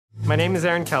My name is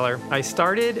Aaron Keller. I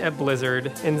started at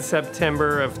Blizzard in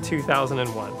September of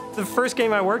 2001. The first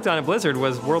game I worked on at Blizzard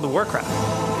was World of Warcraft.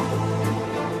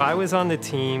 I was on the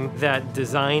team that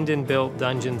designed and built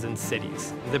dungeons and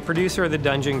cities. The producer of the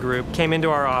dungeon group came into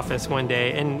our office one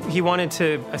day and he wanted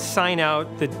to assign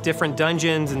out the different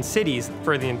dungeons and cities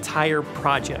for the entire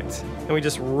project. And we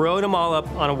just wrote them all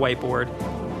up on a whiteboard.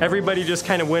 Everybody just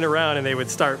kind of went around and they would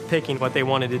start picking what they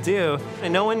wanted to do.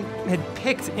 And no one had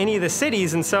picked any of the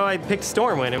cities, and so I picked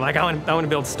Stormwind. I'm like, I want to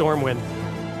build Stormwind.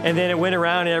 And then it went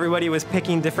around and everybody was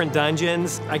picking different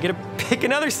dungeons. I get to pick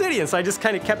another city, and so I just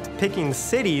kind of kept picking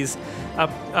cities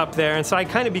up there, and so I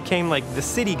kind of became like the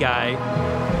city guy.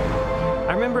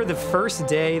 I remember the first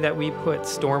day that we put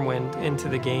Stormwind into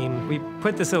the game, we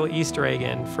put this little Easter egg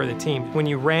in for the team. When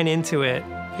you ran into it,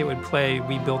 it would play,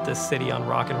 "We built this city on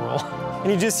rock and roll."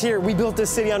 And you just hear, "We built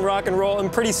this city on rock and roll,"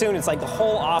 and pretty soon it's like the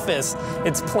whole office,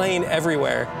 it's playing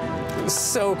everywhere. It was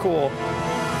so cool.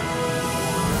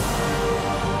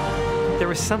 There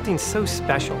was something so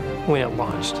special when it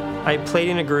launched. I played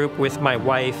in a group with my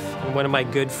wife and one of my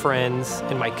good friends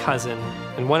and my cousin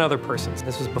and one other person.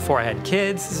 This was before I had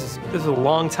kids. This was a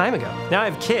long time ago. Now I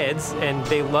have kids and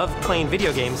they love playing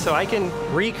video games, so I can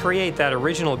recreate that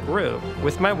original group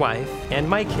with my wife and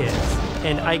my kids.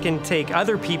 And I can take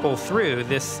other people through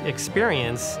this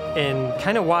experience and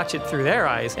kind of watch it through their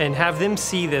eyes and have them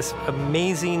see this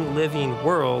amazing living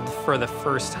world for the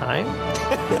first time.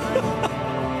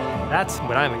 That's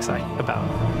what I'm excited about.